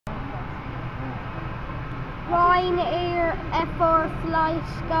Ryanair F4 flight,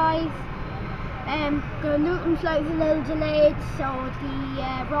 guys. The Luton flight was a little delayed, so the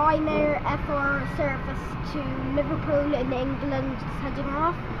Ryanair F4 service to Liverpool in England is heading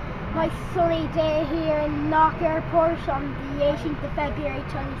off. Nice sunny day here in Knock Airport on the 18th of February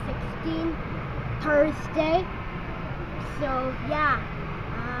 2016, Thursday. So yeah,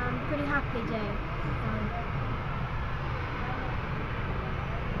 pretty happy day.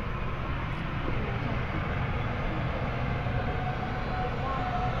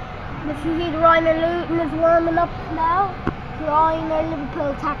 This is the Ryanair Luton is warming up now. Ryanair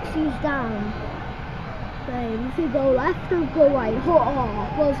Liverpool taxis down. Right, if you go left or go right?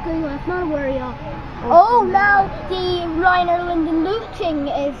 Well, it's going left, not a worry. Oh, now the Ryanair London Luton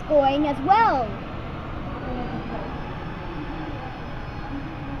is going as well.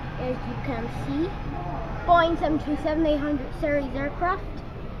 As you can see, Boeing 737-800 series aircraft.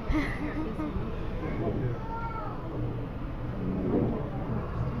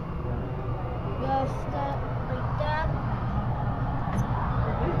 Just like that.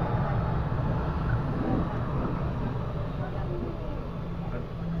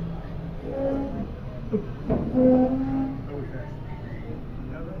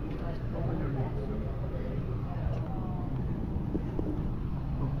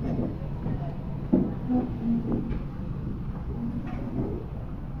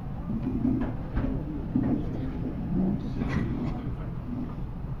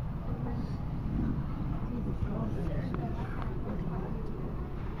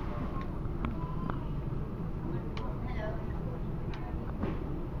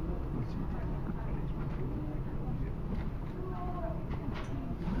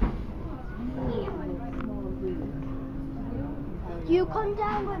 You come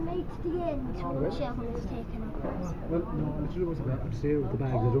down with me to the end when the shelving is taken up. Well, no, I literally wasn't there. I'm staying with the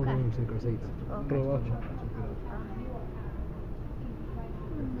bags. I don't want to take our seats. Okay. But I'll watch.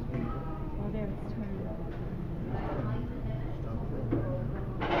 Oh, there it's turning.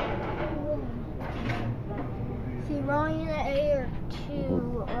 See, Ryanair to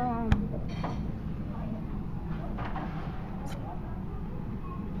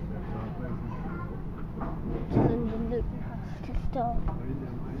London Luton has to stop.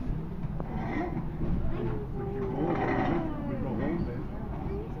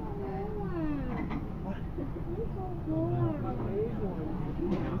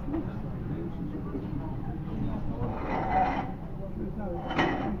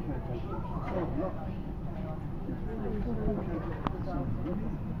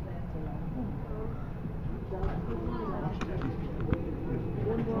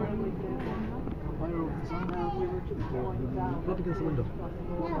 Look against the window.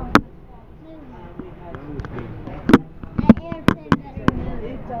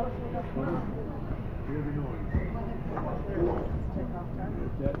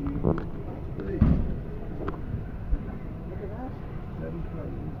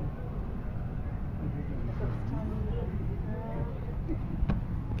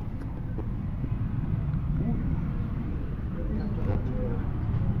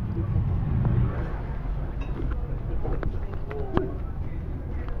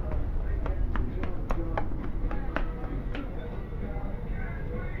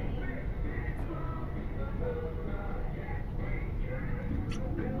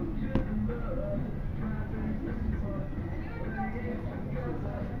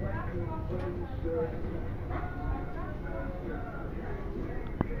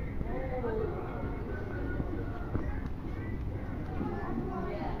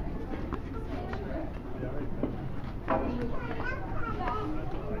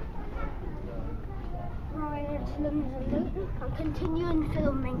 I'm continuing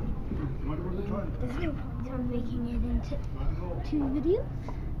filming. There's no point on making it into 2 videos.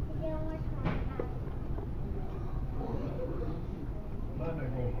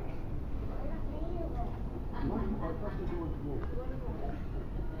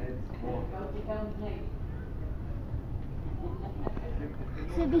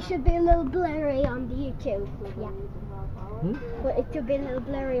 So it should be a little blurry on the YouTube. Yeah. But it should be a little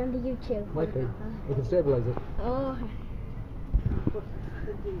blurry on the YouTube. Might be. We can stabilise it. Oh.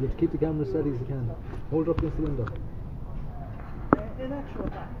 You have to keep the camera steady as you can. Hold it up against the window. In actual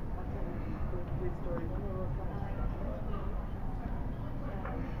fact, that's a great story.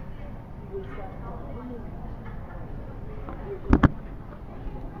 When we were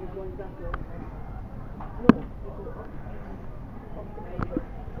you're going back there. No, you go up the main road.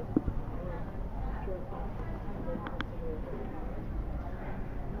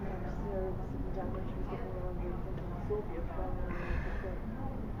 Damage was getting around Sophie from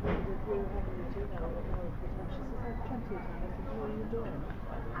if you're having a tea now, she says, I've plenty of time. I said, what are you doing?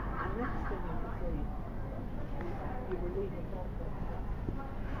 And next thing you can see, you were leaving home for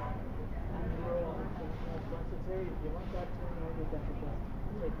and you were all I said, Terry, if you want that time, all you better just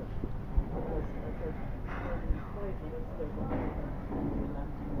take it. Because I said, in 5 minutes they're going to be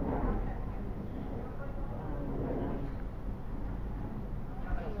landing.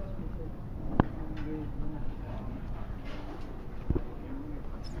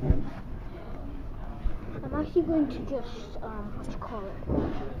 I'm actually going to just, what do you call it, a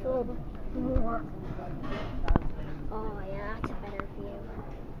little bit more. Oh yeah, that's a better view.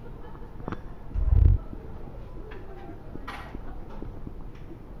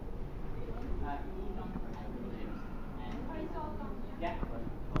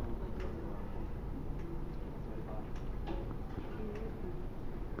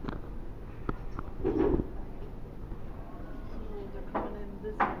 They're coming in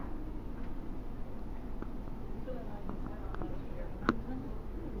this way.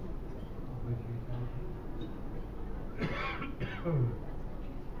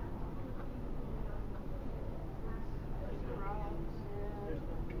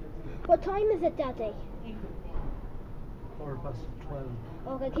 What time is it, Daddy? 12:15.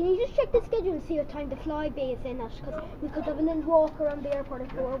 Okay, can you just check the schedule and see what time the flyby is in it? Because we could have a little walk around the airport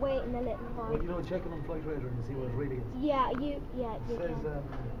if we were waiting a little while. Well, you know, check it on Flight Radar and see what it really is. Yeah, you It says can.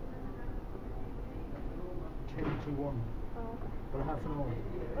 10 to 1, but half an hour.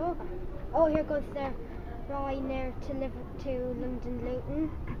 Okay. Oh, here goes the Ryanair to London Luton.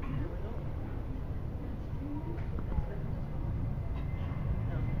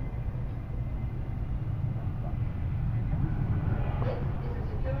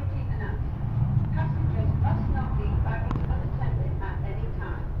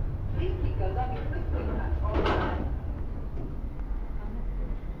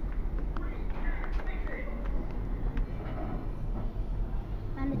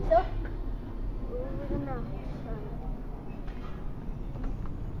 And it's up over the notch.